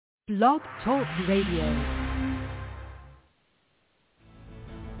Blog Talk Radio.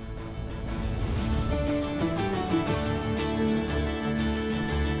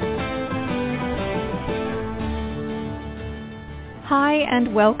 Hi,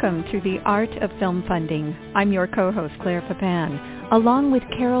 and welcome to The Art of Film Funding. I'm your co-host, Claire Papin, along with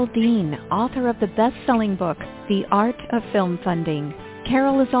Carol Dean, author of the best-selling book, The Art of Film Funding.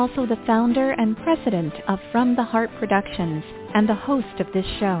 Carol is also the founder and president of From the Heart Productions and the host of this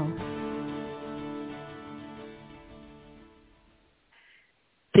show.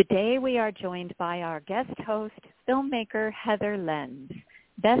 Today we are joined by our guest host, filmmaker Heather Lenz,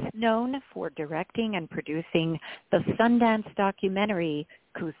 best known for directing and producing the Sundance documentary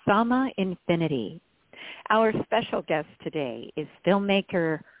Kusama Infinity. Our special guest today is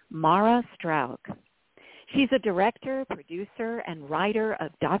filmmaker Marah Strauch. She's a director, producer, and writer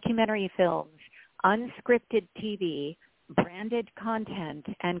of documentary films, unscripted TV, branded content,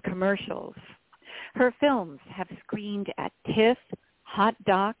 and commercials. Her films have screened at TIFF, Hot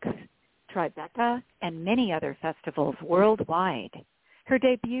Docs, Tribeca, and many other festivals worldwide. Her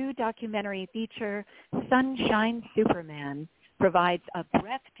debut documentary feature, Sunshine Superman, provides a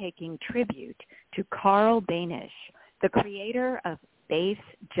breathtaking tribute to Carl Boenish, the creator of base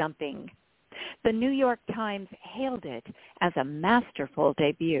jumping. The New York Times hailed it as a masterful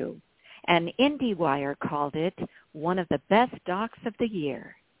debut, and Indiewire called it one of the best docs of the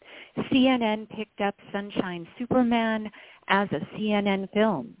year. CNN picked up Sunshine Superman as a CNN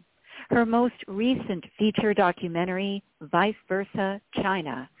film. Her most recent feature documentary, Vice Versa,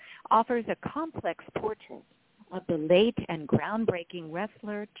 Chyna, offers a complex portrait of the late and groundbreaking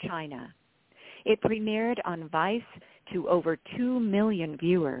wrestler Chyna. It premiered on Vice to over 2 million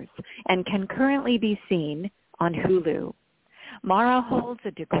viewers and can currently be seen on Hulu. Marah holds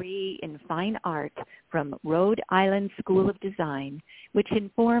a degree in fine art from Rhode Island School of Design, which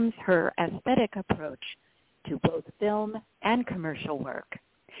informs her aesthetic approach to both film and commercial work.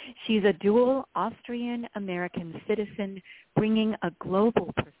 She's a dual Austrian American citizen, bringing a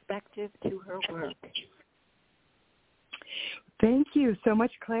global perspective to her work. Thank you so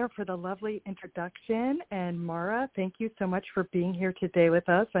much, Claire, for the lovely introduction. And Marah, thank you so much for being here today with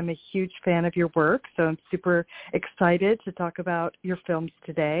us. I'm a huge fan of your work, so I'm super excited to talk about your films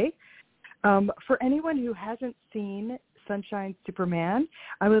today. For anyone who hasn't seen Sunshine Superman,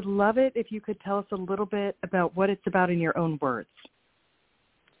 I would love it if you could tell us a little bit about what it's about in your own words.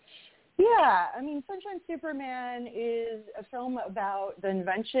 Yeah, I mean, Sunshine Superman is a film about the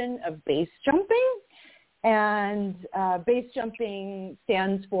invention of base jumping. And base jumping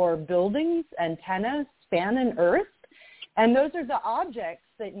stands for buildings, antennas, span, and earth. And those are the objects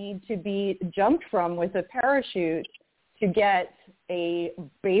that need to be jumped from with a parachute to get a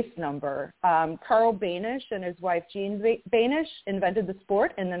base number. Carl Boenish and his wife Jean Boenish invented the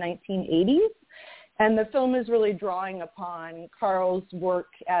sport in the 1980s. And the film is really drawing upon Carl's work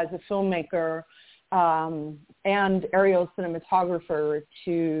as a filmmaker and aerial cinematographer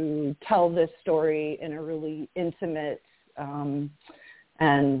to tell this story in a really intimate and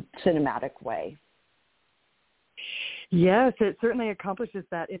cinematic way. Yes, it certainly accomplishes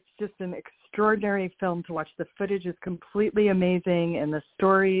that. It's just an extraordinary film to watch. The footage is completely amazing and the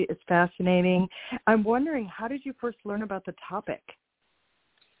story is fascinating. I'm wondering, how did you first learn about the topic?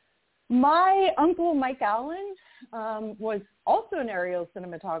 My uncle, Mike Allen, was also an aerial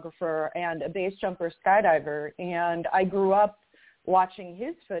cinematographer and a base jumper skydiver, and I grew up watching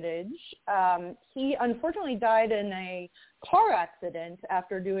his footage. He unfortunately died in a car accident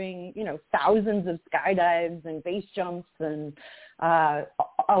after doing, thousands of skydives and base jumps and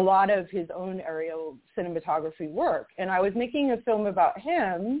a lot of his own aerial cinematography work. And I was making a film about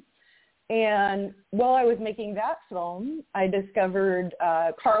him. And while I was making that film, I discovered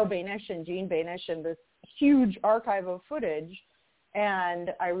Carl Boenish and Jean Boenish and this huge archive of footage,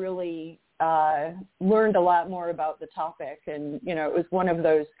 and I really learned a lot more about the topic. And, it was one of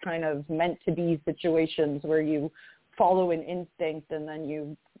those kind of meant-to-be situations where you follow an instinct and then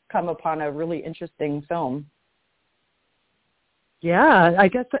you come upon a really interesting film. Yeah, I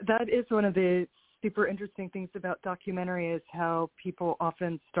guess that is one of the super interesting things about documentary is how people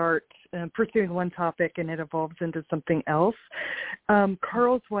often start pursuing one topic and it evolves into something else.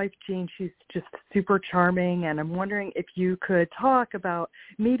 Carl's wife, Jean, she's just super charming, and I'm wondering if you could talk about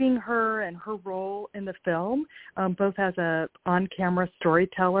meeting her and her role in the film, both as a on-camera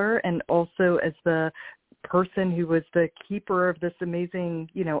storyteller and also as the person who was the keeper of this amazing,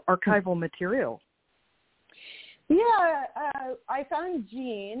 archival material. Yeah, I found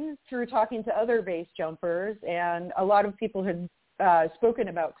Jean through talking to other base jumpers, and a lot of people had spoken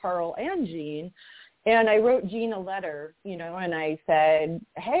about Carl and Jean. And I wrote Jean a letter, and I said,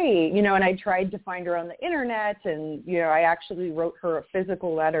 hey, and I tried to find her on the internet, and, I actually wrote her a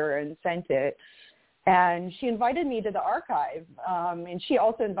physical letter and sent it. And she invited me to the archive, and she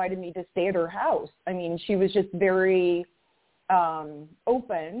also invited me to stay at her house. I mean, she was just very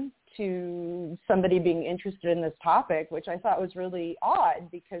open to somebody being interested in this topic, which I thought was really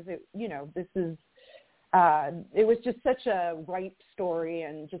odd because it was just such a ripe story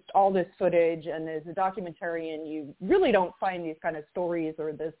and just all this footage. And as a documentarian, you really don't find these kind of stories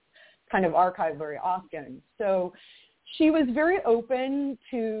or this kind of archive very often. So she was very open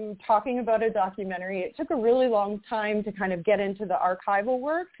to talking about a documentary. It took a really long time to kind of get into the archival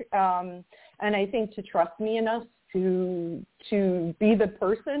work, and I think to trust me enough to be the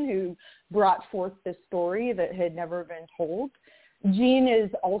person who brought forth this story that had never been told. Jean is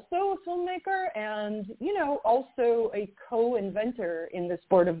also a filmmaker and, also a co-inventor in the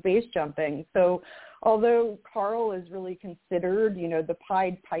sport of base jumping. So although Carl is really considered, the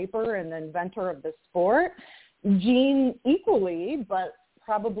Pied Piper and the inventor of the sport, Jean equally, but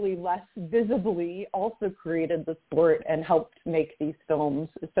probably less visibly, also created the sport and helped make these films.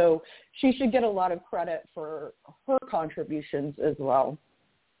 So she should get a lot of credit for her contributions as well.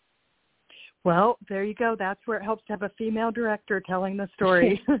 Well, there you go. That's where it helps to have a female director telling the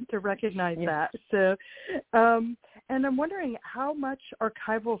story to recognize that. So, and I'm wondering, how much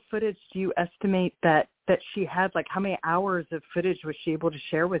archival footage do you estimate that she had? Like, how many hours of footage was she able to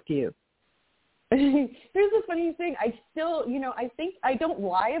share with you? Here's the funny thing. I still, I think I don't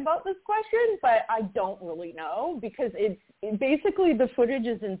lie about this question, but I don't really know because basically the footage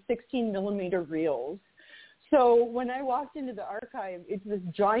is in 16 millimeter reels. So when I walked into the archive, it's this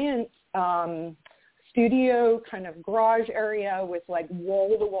giant studio kind of garage area with like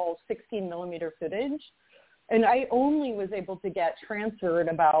wall-to-wall 16 millimeter footage. And I only was able to get transferred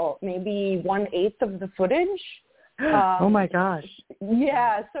about maybe 1/8 of the footage. Oh my gosh.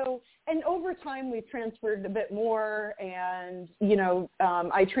 Yeah. So, and over time we've transferred a bit more and,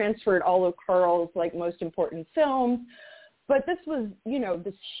 I transferred all of Carl's like most important films, but this was,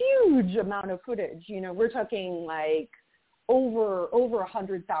 this huge amount of footage, we're talking like over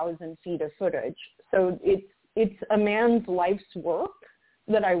 100,000 feet of footage. So it's a man's life's work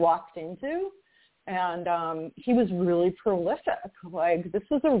that I walked into. And he was really prolific. Like, this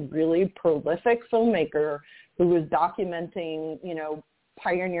was a really prolific filmmaker who was documenting,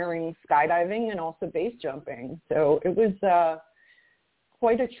 pioneering skydiving and also base jumping. So it was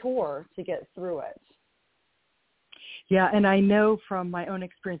quite a chore to get through it. Yeah, and I know from my own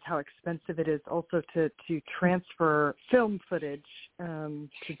experience how expensive it is also to transfer film footage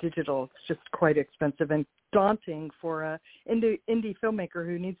to digital. It's just quite expensive and daunting for a indie filmmaker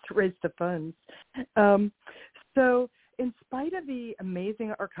who needs to raise the funds. So in spite of the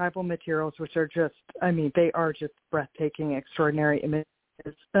amazing archival materials, which are just, they are just breathtaking, extraordinary images,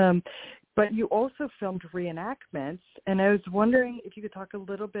 but you also filmed reenactments, and I was wondering if you could talk a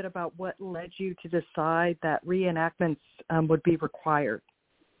little bit about what led you to decide that reenactments would be required.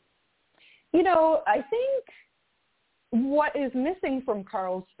 I think what is missing from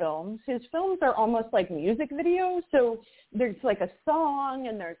Carl's films, his films are almost like music videos. So there's like a song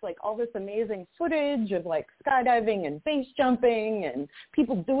and there's like all this amazing footage of like skydiving and base jumping and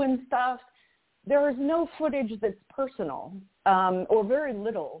people doing stuff. There is no footage that's personal or very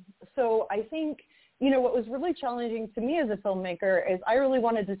little. So I think, what was really challenging to me as a filmmaker is I really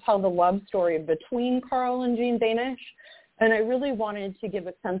wanted to tell the love story between Carl and Jean Boenish. And I really wanted to give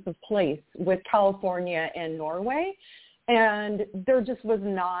a sense of place with California and Norway. And there just was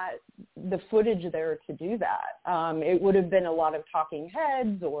not the footage there to do that. It would have been a lot of talking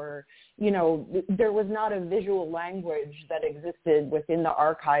heads or, there was not a visual language that existed within the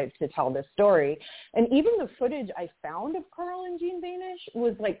archive to tell this story. And even the footage I found of Carl and Jean Boenish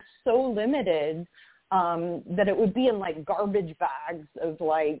was like so limited that it would be in like garbage bags of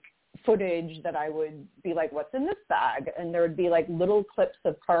like footage that I would be like, what's in this bag? And there would be like little clips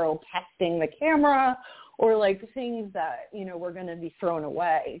of Carl testing the camera or like things that, were going to be thrown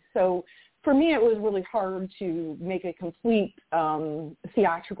away. So for me, it was really hard to make a complete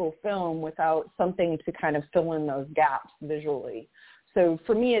theatrical film without something to kind of fill in those gaps visually. So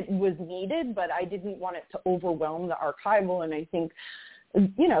for me, it was needed, but I didn't want it to overwhelm the archival. And I think,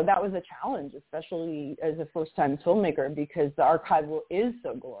 that was a challenge, especially as a first-time filmmaker, because the archival is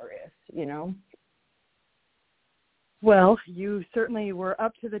so glorious, Well, you certainly were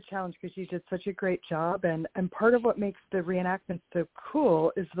up to the challenge because you did such a great job. And part of what makes the reenactments so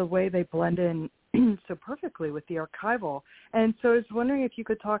cool is the way they blend in so perfectly with the archival. And so I was wondering if you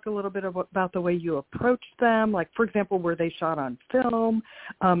could talk a little bit about the way you approached them. Like, for example, were they shot on film,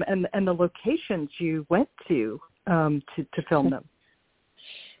 and the locations you went to film them?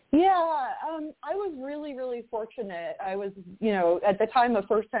 Yeah, I was really, really fortunate. I was, at the time a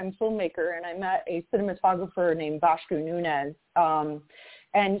first-time filmmaker, and I met a cinematographer named Vasco Nunez.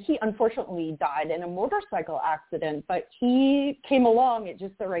 And he unfortunately died in a motorcycle accident, but he came along at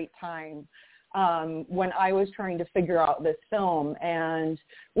just the right time when I was trying to figure out this film. And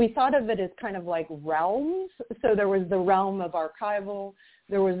we thought of it as kind of like realms. So there was the realm of archival,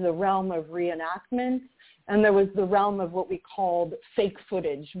 there was the realm of reenactment, and there was the realm of what we called fake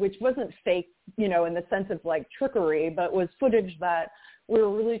footage, which wasn't fake, in the sense of like trickery, but was footage that we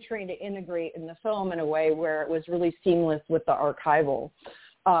were really trying to integrate in the film in a way where it was really seamless with the archival.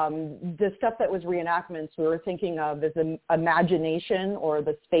 The stuff that was reenactments we were thinking of as an imagination or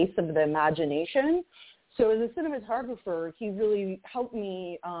the space of the imagination. So as a cinematographer, he really helped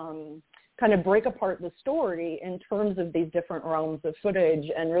me kind of break apart the story in terms of these different realms of footage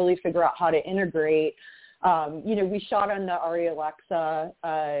and really figure out how to integrate. We shot on the Arri Alexa,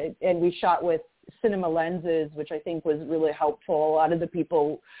 and we shot with cinema lenses, which I think was really helpful. A lot of the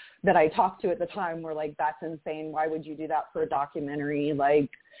people that I talked to at the time were like, that's insane. Why would you do that for a documentary? Like,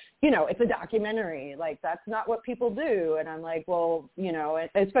 it's a documentary. Like, that's not what people do. And I'm like, well,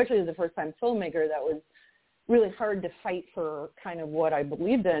 especially as a first-time filmmaker, that was really hard to fight for kind of what I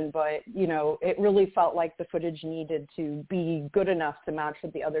believed in. But, it really felt like the footage needed to be good enough to match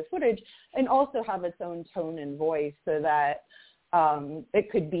with the other footage and also have its own tone and voice so that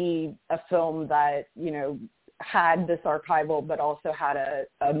it could be a film that, had this archival but also had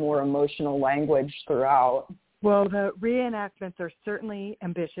a more emotional language throughout. Well, the reenactments are certainly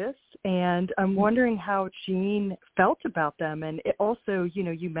ambitious, and I'm wondering how Jean felt about them. And it also,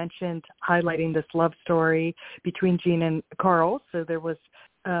 you mentioned highlighting this love story between Jean and Carl, so there was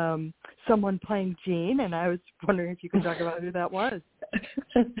someone playing Jean, and I was wondering if you could talk about who that was.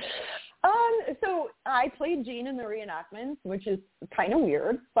 So I played Jean in the reenactments, which is kind of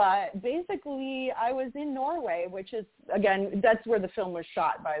weird, but basically I was in Norway, which is, again, that's where the film was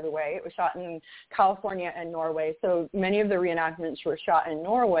shot, by the way. It was shot in California and Norway, so many of the reenactments were shot in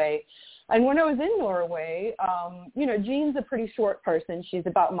Norway. And when I was in Norway, Jean's a pretty short person. She's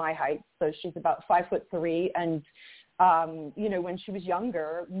about my height, so she's about 5'3", and when she was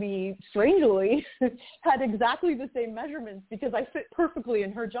younger, we strangely had exactly the same measurements because I fit perfectly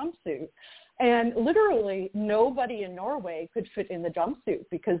in her jumpsuit. And literally nobody in Norway could fit in the jumpsuit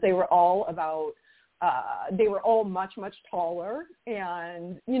because they were all much, much taller,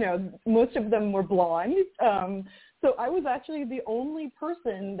 and, most of them were blonde. So I was actually the only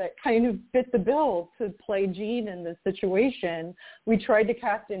person that kind of fit the bill to play Jean in this situation. We tried to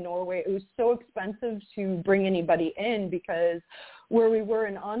cast in Norway. It was so expensive to bring anybody in because where we were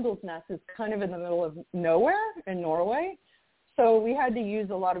in Åndalsnes is kind of in the middle of nowhere in Norway. So we had to use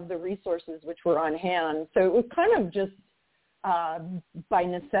a lot of the resources which were on hand. So it was kind of just by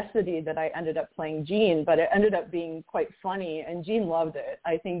necessity that I ended up playing Jean, but it ended up being quite funny, and Jean loved it.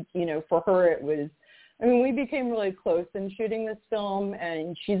 I think, for her it was, we became really close in shooting this film,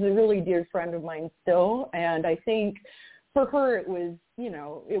 and she's a really dear friend of mine still. And I think for her, it was,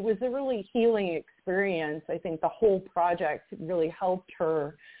 it was a really healing experience. I think the whole project really helped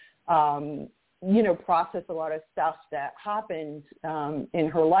her, process a lot of stuff that happened in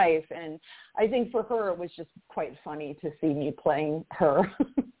her life. And I think for her, it was just quite funny to see me playing her.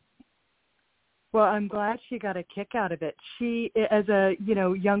 Well, I'm glad she got a kick out of it. She, as a,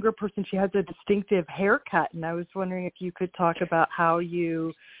 younger person, she has a distinctive haircut, and I was wondering if you could talk about how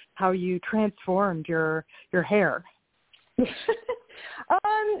you transformed your hair.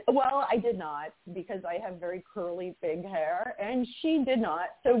 Well, I did not, because I have very curly, big hair, and she did not.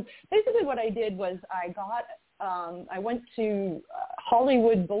 So basically what I did was I went to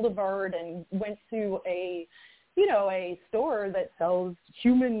Hollywood Boulevard and went to a store that sells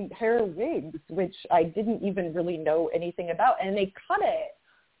human hair wigs, which I didn't even really know anything about. And they cut it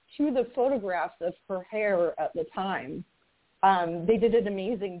to the photographs of her hair at the time. They did an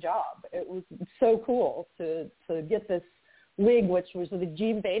amazing job. It was so cool to get this wig, which was the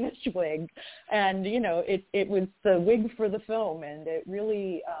Jean Boenish wig. And, it was the wig for the film. And it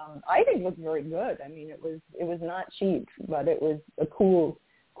really, I think, looked very good. I mean, it was not cheap, but it was a cool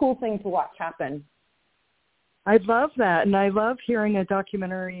thing to watch happen. I love that, and I love hearing a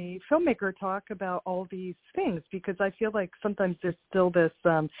documentary filmmaker talk about all these things, because I feel like sometimes there's still this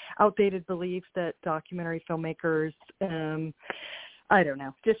outdated belief that documentary filmmakers, I don't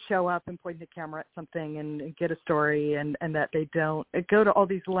know, just show up and point the camera at something and get a story, and that they don't go to all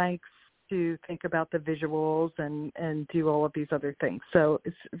these lengths to think about the visuals and do all of these other things. So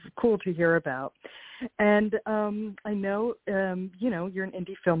it's cool to hear about. And I know, you're an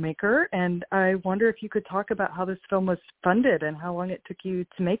indie filmmaker, and I wonder if you could talk about how this film was funded and how long it took you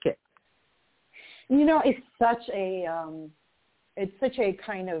to make it. It's such a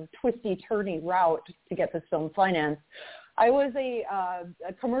kind of twisty-turny route to get this film financed. I was a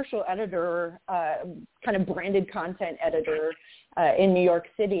commercial editor, kind of branded content editor in New York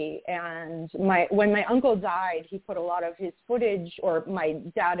City. And when my uncle died, he put a lot of his footage, or my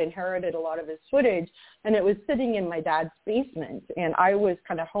dad inherited a lot of his footage, and it was sitting in my dad's basement. And I was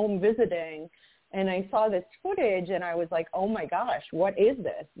kind of home visiting, and I saw this footage, and I was like, oh my gosh, what is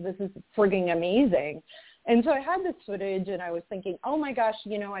this? This is frigging amazing. And so I had this footage, and I was thinking, oh my gosh,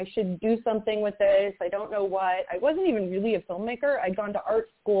 I should do something with this. I don't know what. I wasn't even really a filmmaker. I'd gone to art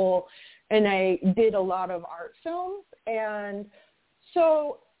school, and I did a lot of art films. And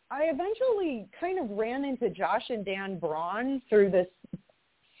so I eventually kind of ran into Josh and Dan Braun through this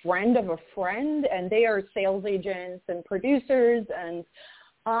friend of a friend, and they are sales agents and producers. And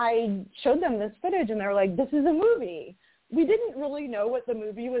I showed them this footage, and they're like, this is a movie. We didn't really know what the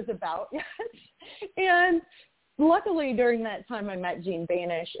movie was about yet. And luckily during that time I met Carl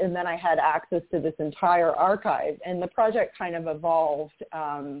Boenish, and then I had access to this entire archive, and the project kind of evolved.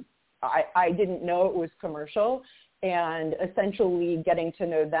 I didn't know it was commercial, and essentially getting to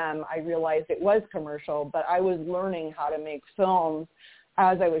know them, I realized it was commercial, but I was learning how to make films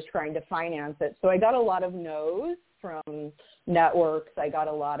as I was trying to finance it. So I got a lot of no's from networks. I got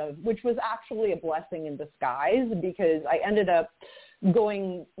a lot of, which was actually a blessing in disguise, because I ended up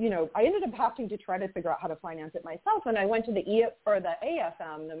having to try to figure out how to finance it myself. And I went to the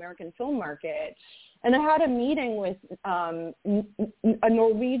AFM, the American Film Market, and I had a meeting with a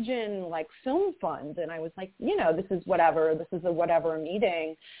Norwegian film fund. And I was like, this is a whatever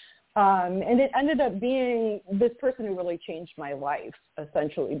meeting. And it ended up being this person who really changed my life,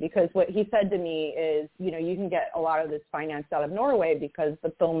 essentially, because what he said to me is, you can get a lot of this financed out of Norway because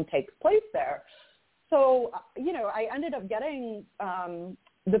the film takes place there. So, I ended up getting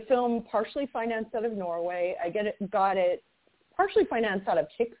the film partially financed out of Norway. I got it partially financed out of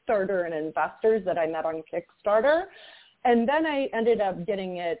Kickstarter and investors that I met on Kickstarter. And then I ended up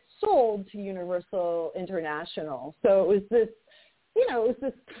getting it sold to Universal International. So it was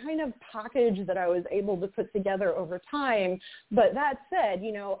this kind of package that I was able to put together over time. But that said,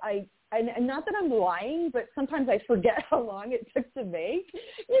 and not that I'm lying, but sometimes I forget how long it took to make.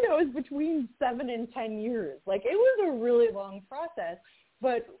 It was between 7 and 10 years. It was a really long process.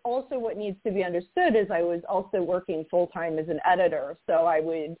 But also what needs to be understood is I was also working full-time as an editor. So I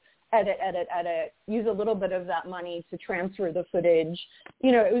would edit, use a little bit of that money to transfer the footage.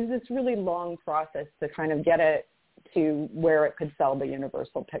 It was this really long process to kind of get it to where it could sell to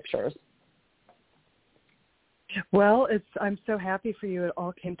Universal Pictures. Well, I'm so happy for you. It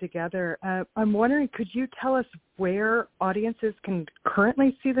all came together. I'm wondering, could you tell us where audiences can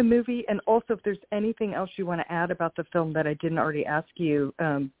currently see the movie, and also if there's anything else you want to add about the film that I didn't already ask you,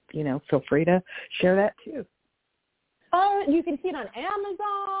 feel free to share that too. You can see it on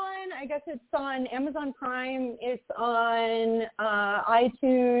Amazon. I guess it's on Amazon Prime. It's on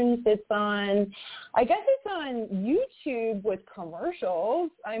iTunes. I guess it's on YouTube with commercials,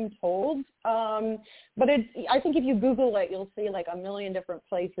 I'm told. But I think if you Google it, you'll see a million different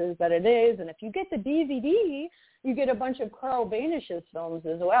places that it is. And if you get the DVD, you get a bunch of Carl Boenish's films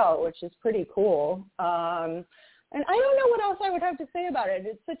as well, which is pretty cool. And I don't know what else I would have to say about it.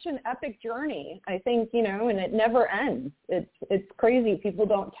 It's such an epic journey, I think, and it never ends. It's crazy. People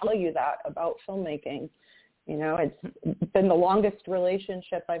don't tell you that about filmmaking. It's been the longest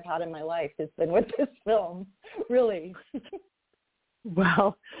relationship I've had in my life. It's been with this film, really.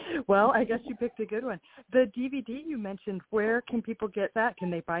 Well, I guess you picked a good one. The DVD you mentioned, where can people get that?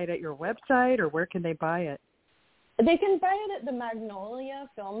 Can they buy it at your website, or where can they buy it? They can buy it at the Magnolia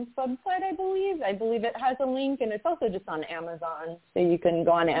Films website, I believe. I believe it has a link, and it's also just on Amazon. So you can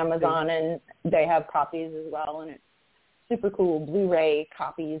go on Amazon, and they have copies as well, and it's super cool. Blu-ray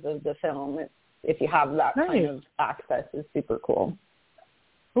copies of the film, if you have that kind of access, is super cool.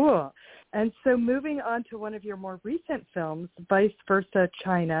 Cool. And so moving on to one of your more recent films, Vice Versa,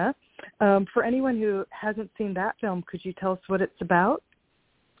 Chyna. For anyone who hasn't seen that film, could you tell us what it's about?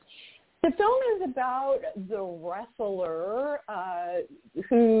 The film is about the wrestler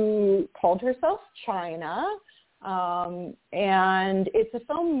who called herself Chyna, and it's a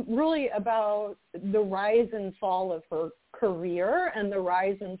film really about the rise and fall of her career and the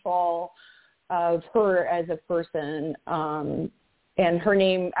rise and fall of her as a person. And her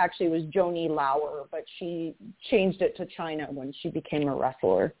name actually was Joni Lauer, but she changed it to Chyna when she became a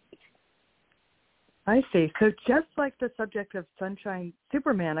wrestler. I see. So just like the subject of Sunshine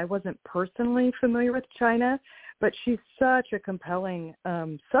Superman, I wasn't personally familiar with Chyna, but she's such a compelling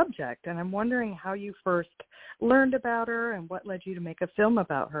subject, and I'm wondering how you first learned about her and what led you to make a film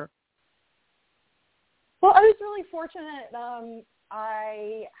about her. Well, I was really fortunate.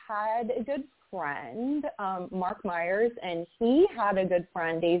 I had a good friend, Mark Myers, and he had a good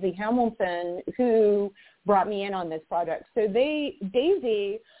friend, Daisy Hamilton, who brought me in on this project. So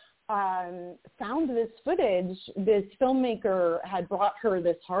Daisy found this footage. This filmmaker had brought her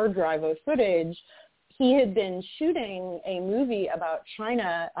this hard drive of footage. He had been shooting a movie about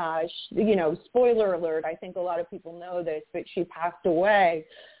Chyna. Spoiler alert, I think a lot of people know this, but she passed away.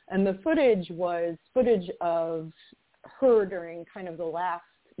 And the footage was footage of her during kind of the last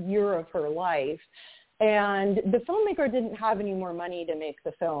year of her life. And the filmmaker didn't have any more money to make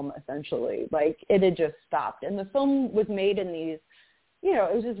the film, essentially. Like, it had just stopped. And the film was made in these,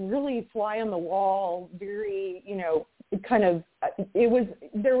 it was just really fly on the wall, very,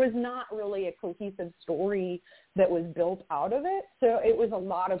 there was not really a cohesive story that was built out of it. So it was a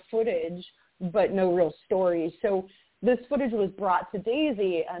lot of footage, but no real story. So this footage was brought to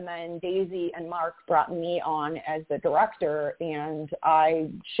Daisy, and then Daisy and Mark brought me on as the director, and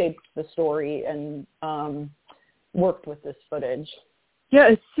I shaped the story and worked with this footage. Yeah,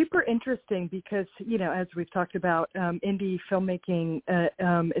 it's super interesting because, as we've talked about, indie filmmaking,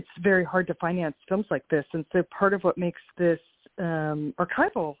 it's very hard to finance films like this. And so part of what makes this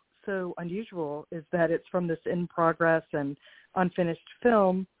archival so unusual is that it's from this in-progress and unfinished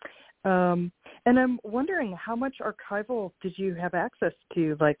film. And I'm wondering, how much archival did you have access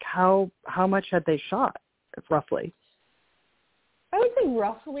to? Like, how much had they shot, roughly? I would say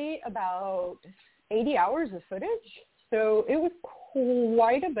roughly about 80 hours of footage. So it was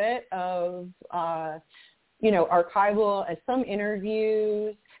quite a bit of, archival, some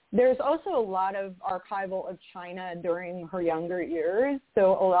interviews. There's also a lot of archival of Chyna during her younger years.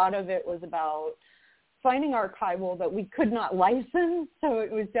 So a lot of it was about finding archival that we could not license. So it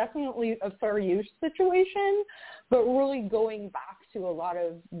was definitely a fair use situation, but really going back to a lot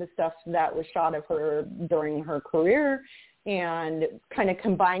of the stuff that was shot of her during her career and kind of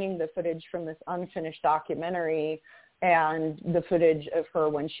combining the footage from this unfinished documentary and the footage of her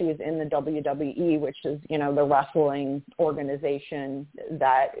when she was in the WWE, which is, the wrestling organization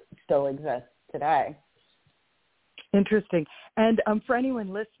that still exists today. Interesting. And for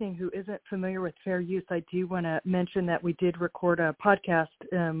anyone listening who isn't familiar with fair use, I do want to mention that we did record a podcast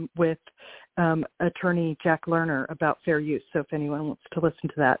with attorney Jack Lerner about fair use. So if anyone wants to listen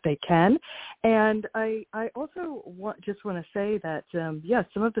to that, they can. And I also just want to say that,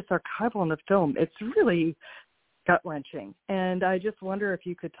 some of this archival in the film, it's really gut-wrenching. And I just wonder if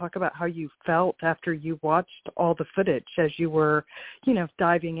you could talk about how you felt after you watched all the footage as you were,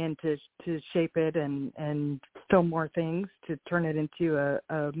 diving in to shape it and film more things to turn it into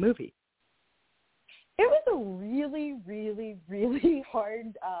a movie. It was a really, really, really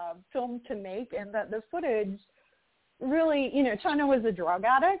hard film to make, and that the footage really, Chyna was a drug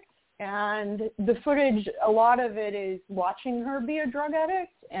addict, and the footage, a lot of it is watching her be a drug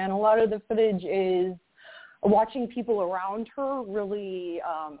addict, and a lot of the footage is watching people around her really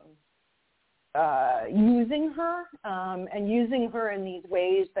using her and using her in these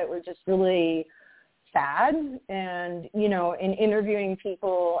ways that were just really sad. And, in interviewing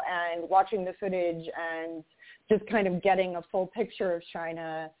people and watching the footage and just kind of getting a full picture of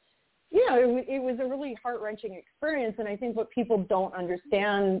Chyna, it was a really heart-wrenching experience. And I think what people don't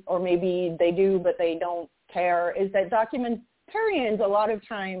understand, or maybe they do but they don't care, is that documentarians a lot of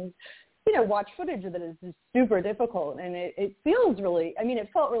times watch footage that is just super difficult, and it feels really, it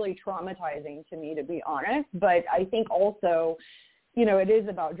felt really traumatizing to me, to be honest, but I think also, it is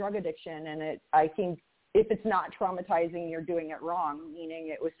about drug addiction, and I think if it's not traumatizing, you're doing it wrong, meaning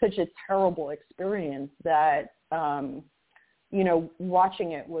it was such a terrible experience that,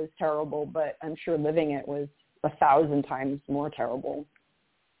 watching it was terrible, but I'm sure living it was 1,000 times more terrible.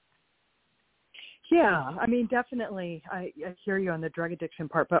 Yeah, definitely. I hear you on the drug addiction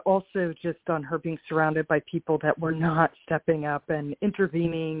part, but also just on her being surrounded by people that were not stepping up and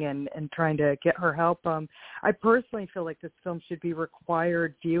intervening and trying to get her help. I personally feel like this film should be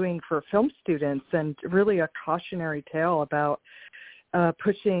required viewing for film students, and really a cautionary tale about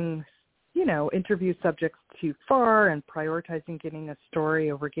pushing interview subjects too far and prioritizing getting a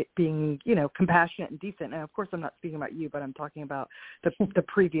story over being, compassionate and decent. And of course, I'm not speaking about you, but I'm talking about the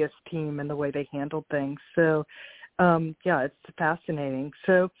previous team and the way they handled things. So, it's fascinating.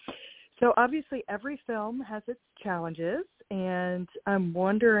 So obviously every film has its challenges, and I'm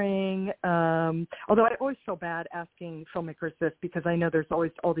wondering, although I always feel bad asking filmmakers this because I know there's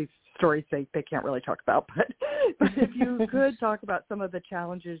always all these stories they can't really talk about, but if you could talk about some of the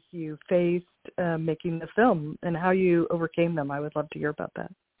challenges you faced making the film and how you overcame them, I would love to hear about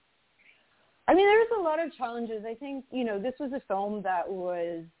that. I mean, there's a lot of challenges. I think, this was a film that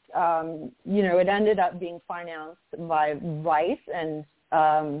was, it ended up being financed by Vice, and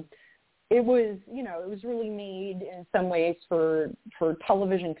it was, it was really made in some ways for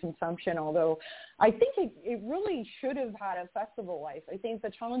television consumption, although I think it really should have had a festival life. I think the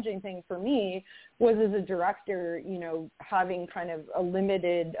challenging thing for me was, as a director, having kind of a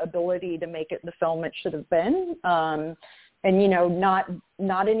limited ability to make it the film it should have been. And,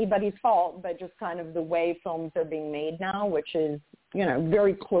 not anybody's fault, but just kind of the way films are being made now, which is,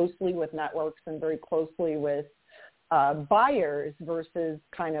 very closely with networks and very closely with buyers versus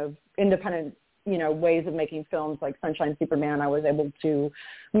kind of independent, ways of making films like Sunshine Superman I was able to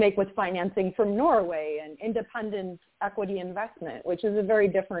make with financing from Norway and independent equity investment, which is a very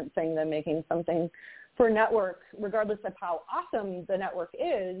different thing than making something for a network. Regardless of how awesome the network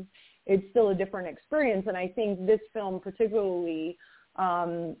is, it's still a different experience. And I think this film particularly,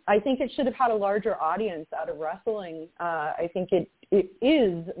 I think it should have had a larger audience out of wrestling. I think it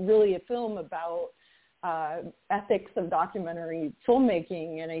is really a film about ethics of documentary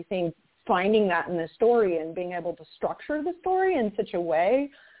filmmaking, and I think finding that in the story and being able to structure the story in such a way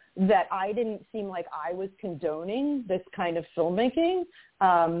that I didn't seem like I was condoning this kind of filmmaking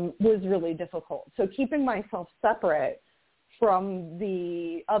was really difficult. So keeping myself separate from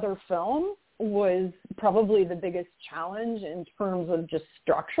the other film was probably the biggest challenge in terms of just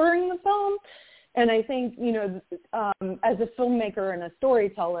structuring the film. And I think, as a filmmaker and a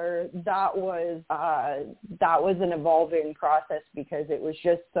storyteller, that was an evolving process because it was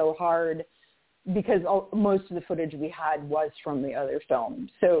just so hard because most of the footage we had was from the other film.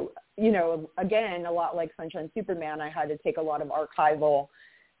 So, again, a lot like Sunshine Superman, I had to take a lot of archival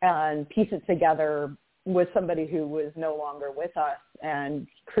and piece it together with somebody who was no longer with us and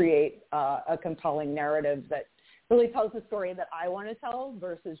create a compelling narrative that really tells the story that I want to tell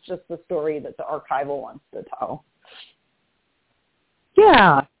versus just the story that the archival wants to tell.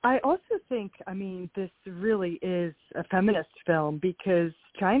 Yeah, I also think, this really is a feminist film because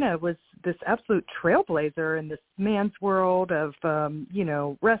Chyna was this absolute trailblazer in this man's world of,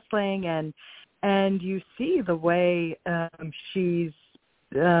 wrestling, and you see the way she's,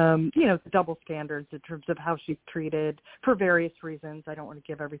 the double standards in terms of how she's treated for various reasons. I don't want to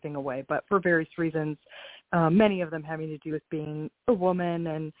give everything away, but for various reasons, many of them having to do with being a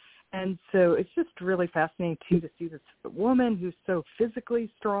woman. And so it's just really fascinating, too, to see this woman who's so physically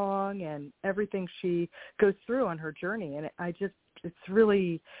strong and everything she goes through on her journey. And it's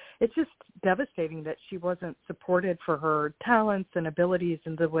just devastating that she wasn't supported for her talents and abilities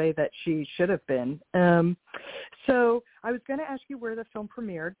in the way that she should have been. So I was going to ask you where the film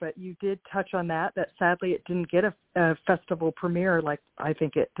premiered, but you did touch on that sadly it didn't get a festival premiere like I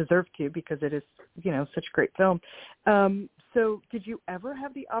think it deserved to because it is, such a great film. So did you ever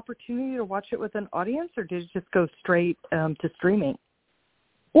have the opportunity to watch it with an audience, or did it just go straight to streaming?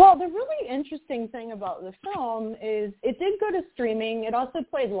 Well, the really interesting thing about the film is it did go to streaming. It also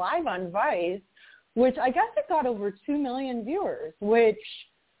played live on Vice, which I guess it got over 2 million viewers, which,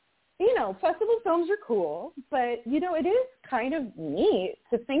 festival films are cool, but, it is kind of neat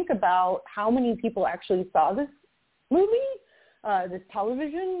to think about how many people actually saw this movie, this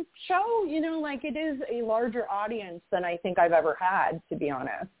television show. It is a larger audience than I think I've ever had, to be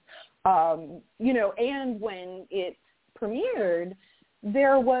honest. And when it premiered,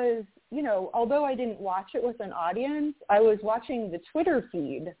 there was, although I didn't watch it with an audience, I was watching the Twitter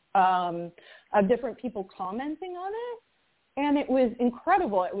feed of different people commenting on it, and it was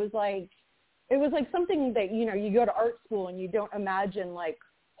incredible. It was like something that, you go to art school and you don't imagine, like,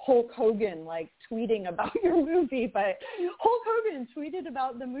 Hulk Hogan, like, tweeting about your movie, but Hulk Hogan tweeted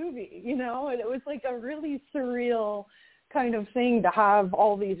about the movie, and it was like a really surreal kind of thing to have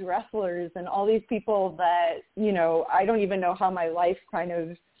all these wrestlers and all these people that, I don't even know how my life kind of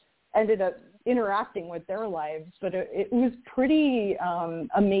ended up interacting with their lives, but it was pretty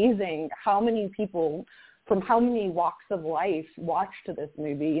amazing how many people from how many walks of life watched this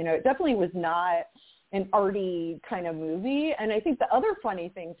movie. It definitely was not an arty kind of movie. And I think the other funny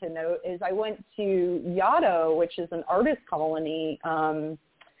thing to note is I went to Yaddo, which is an artist colony,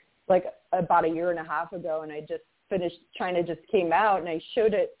 like about a year and a half ago, and I just finished, Chyna just came out, and I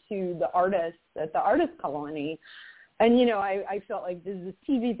showed it to the artists at the artist colony. And, you know, I felt like this is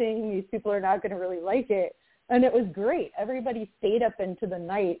a TV thing. These people are not going to really like it. And it was great. Everybody stayed up into the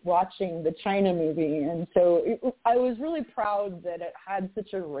night watching the Chyna movie. And so I was really proud that it had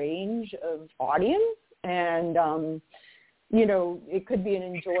such a range of audience. And, you know, it could be an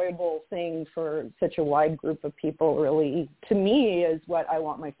enjoyable thing for such a wide group of people, really, to me, is what I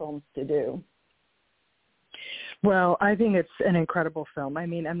want my films to do. Well, I think it's an incredible film. I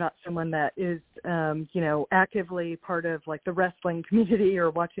mean, I'm not someone that is, you know, actively part of like the wrestling community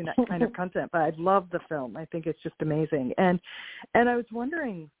or watching that kind of content, but I love the film. I think it's just amazing. And I was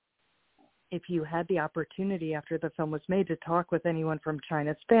wondering if you had the opportunity after the film was made to talk with anyone from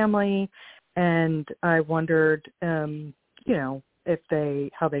Chyna's family, and I wondered, you know,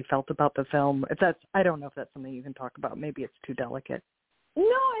 how they felt about the film. If that's, I don't know if that's something you can talk about. Maybe it's too delicate. No,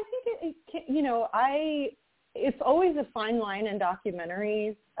 I think it can, you know, it's always a fine line in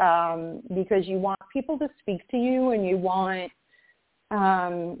documentaries, because you want people to speak to you, and you want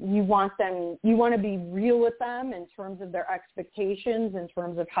to be real with them in terms of their expectations, in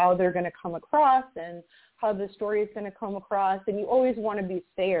terms of how they're going to come across and how the story is going to come across, and you always want to be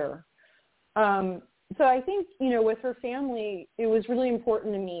fair. So I think, you know, with her family, it was really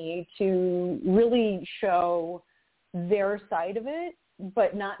important to me to really show their side of it,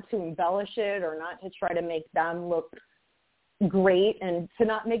 but not to embellish it or not to try to make them look great and to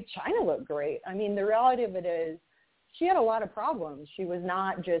not make Chyna look great. I mean, the reality of it is she had a lot of problems. She was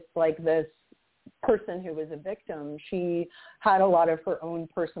not just like this person who was a victim. She had a lot of her own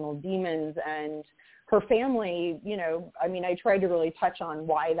personal demons, and her family, you know, I mean, I tried to really touch on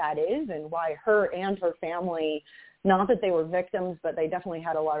why that is and why her and her family, not that they were victims, but they definitely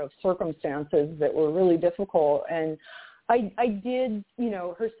had a lot of circumstances that were really difficult. And I did, you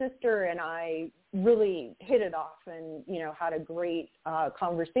know, her sister and I really hit it off and, you know, had a great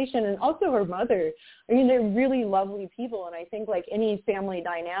conversation. And also her mother. I mean, they're really lovely people. And I think like any family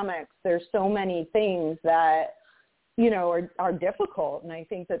dynamics, there's so many things that, you know, are difficult. And I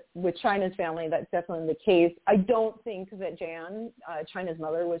think that with Chyna's family, that's definitely the case. I don't think that Jan, Chyna's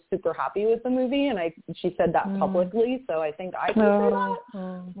mother, was super happy with the movie. And she said that publicly. So I think I can say that.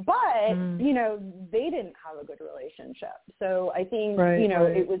 But, you know, they didn't have a good relationship. So I think, you know,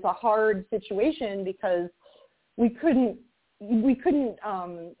 it was a hard situation because we couldn't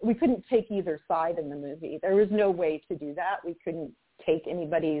take either side in the movie. There was no way to do that. We couldn't take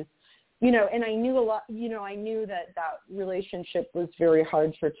anybody's, you know, and I knew a lot, you know, I knew that relationship was very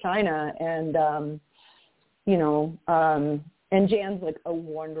hard for Chyna. And, you know, and Jan's like a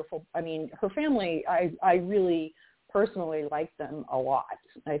wonderful, I mean, her family, I really personally liked them a lot.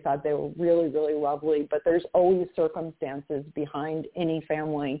 I thought they were really, really lovely, but there's always circumstances behind any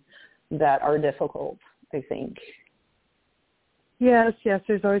family that are difficult, I think. Yes,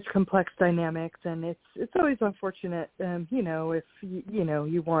 there's always complex dynamics, and it's always unfortunate, you know, if, you know,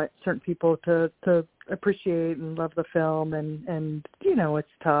 you want certain people to appreciate and love the film, and you know, it's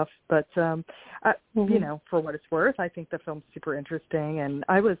tough, but, you know, for what it's worth, I think the film's super interesting, and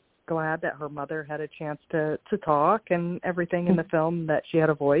I was glad that her mother had a chance to talk and everything in the film, that she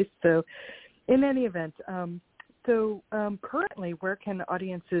had a voice. So in any event, currently, where can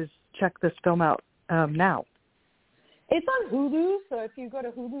audiences check this film out now? It's on Hulu, so if you go to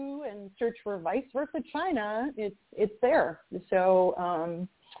Hulu and search for Vice Versa Chyna, it's there. So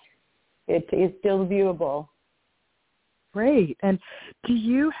it is still viewable. Great. And do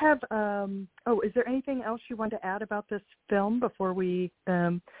you have, is there anything else you want to add about this film before we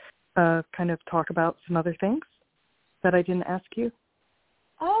kind of talk about some other things that I didn't ask you?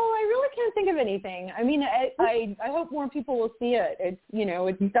 Oh, I really can't think of anything. I mean, I hope more people will see it. It's, you know,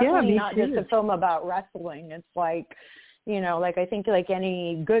 it's definitely not just a film about wrestling. It's like, you know, like I think like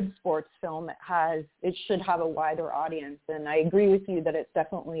any good sports film, it should have a wider audience. And I agree with you that it's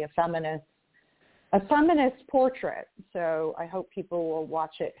definitely a feminist portrait. So I hope people will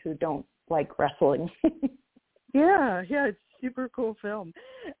watch it who don't like wrestling. Yeah, it's a super cool film.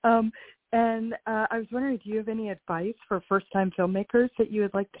 And I was wondering, do you have any advice for first-time filmmakers that you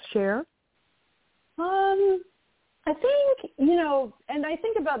would like to share? I think, you know, and I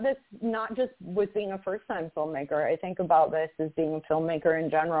think about this not just with being a first-time filmmaker. I think about this as being a filmmaker in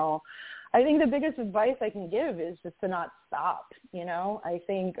general. I think the biggest advice I can give is just to not stop, you know. I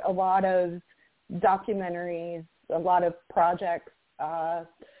think a lot of documentaries, a lot of projects,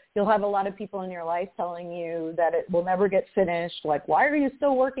 you'll have a lot of people in your life telling you that it will never get finished. Like, why are you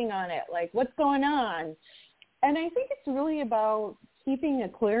still working on it? Like, what's going on? And I think it's really about keeping a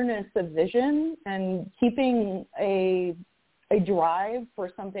clearness of vision and keeping a a drive for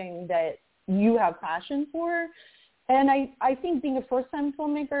something that you have passion for. And I think being a first-time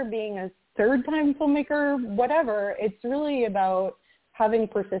filmmaker, being a third-time filmmaker, whatever, it's really about having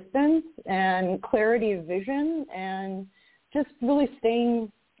persistence and clarity of vision and just really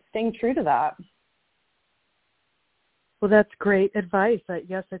staying true to that. Well, that's great advice.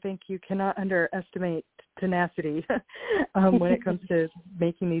 Yes, I think you cannot underestimate tenacity when it comes to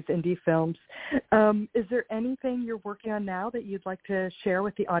making these indie films. Is there anything you're working on now that you'd like to share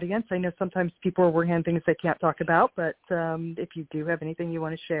with the audience? I know sometimes people are working on things they can't talk about, but if you do have anything you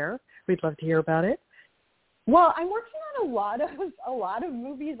want to share, we'd love to hear about it. Well, I'm working on a lot of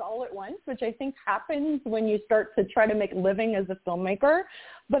movies all at once, which I think happens when you start to try to make a living as a filmmaker.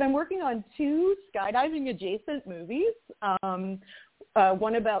 But I'm working on 2 skydiving adjacent movies.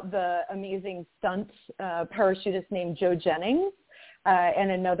 One about the amazing stunt parachutist named Joe Jennings,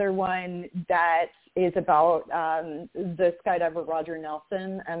 and another one that is about the skydiver Roger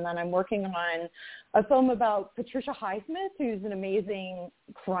Nelson. And then I'm working on a film about Patricia Highsmith, who's an amazing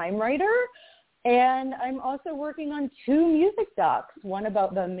crime writer. And I'm also working on 2 music docs, one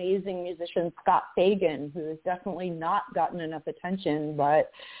about the amazing musician Scott Fagan, who has definitely not gotten enough attention, but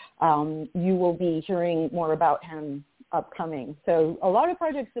you will be hearing more about him upcoming. So a lot of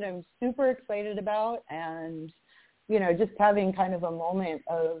projects that I'm super excited about, and, you know, just having kind of a moment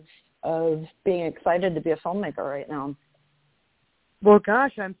of being excited to be a filmmaker right now. Well,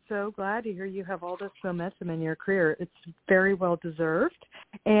 gosh, I'm so glad to hear you have all this momentum in your career. It's very well deserved.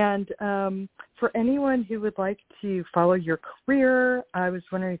 And for anyone who would like to follow your career, I was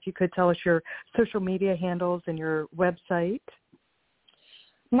wondering if you could tell us your social media handles and your website.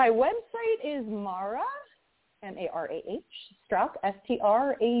 My website is Marah, M-A-R-A-H, Strauch,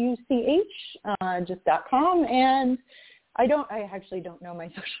 S-T-R-A-U-C-H, just .com. And I actually don't know my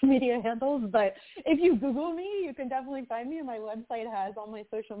social media handles, but if you Google me, you can definitely find me. And my website has all my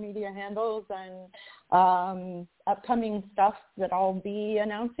social media handles and upcoming stuff that I'll be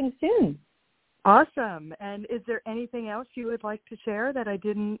announcing soon. Awesome. And is there anything else you would like to share that I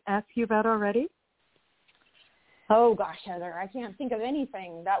didn't ask you about already? Oh gosh, Heather, I can't think of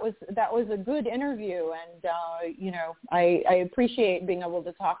anything. That was a good interview, and you know, I appreciate being able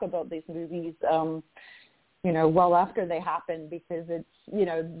to talk about these movies. You know, well after they happen, because it's, you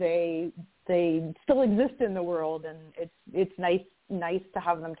know, they still exist in the world, and it's nice to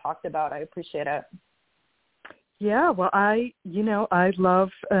have them talked about. I appreciate it. Yeah, well, I've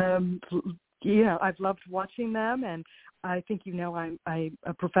loved watching them, and I think, you know, I'm a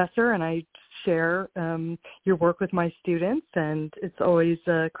professor, and I share your work with my students, and it's always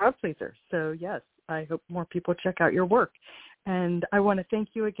a crowd pleaser. So yes, I hope more people check out your work. And I want to thank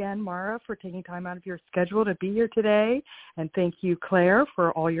you again, Marah, for taking time out of your schedule to be here today. And thank you, Claire,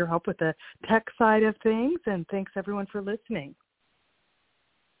 for all your help with the tech side of things. And thanks, everyone, for listening.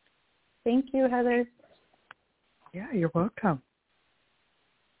 Thank you, Heather. Yeah, you're welcome.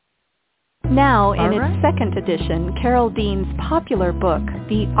 Now, in its second edition, Carol Dean's popular book,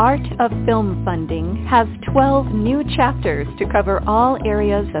 The Art of Film Funding, has 12 new chapters to cover all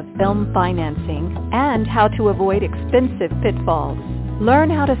areas of film financing and how to avoid expensive pitfalls. Learn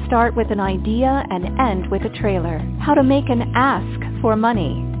how to start with an idea and end with a trailer, how to make an ask for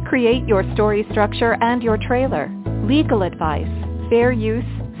money, create your story structure and your trailer, legal advice, fair use,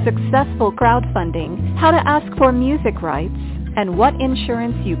 successful crowdfunding, how to ask for music rights, and what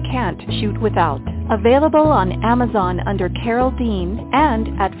insurance you can't shoot without. Available on Amazon under Carol Dean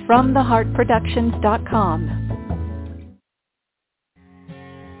and at FromTheHeartProductions.com.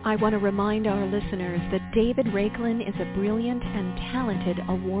 I want to remind our listeners that David Raiklin is a brilliant and talented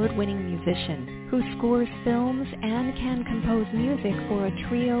award-winning musician who scores films and can compose music for a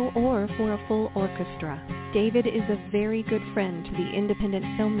trio or for a full orchestra. David is a very good friend to the independent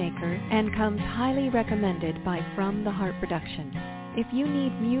filmmaker and comes highly recommended by From the Heart Productions. If you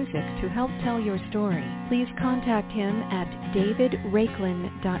need music to help tell your story, please contact him at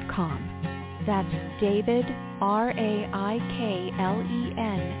davidraiklin.com. That's David, RAIKLEN.com.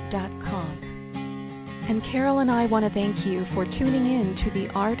 And Carol and I want to thank you for tuning in to The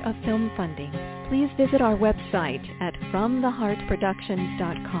Art of Film Funding. Please visit our website at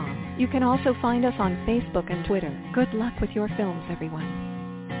FromTheHeartProductions.com. You can also find us on Facebook and Twitter. Good luck with your films, everyone.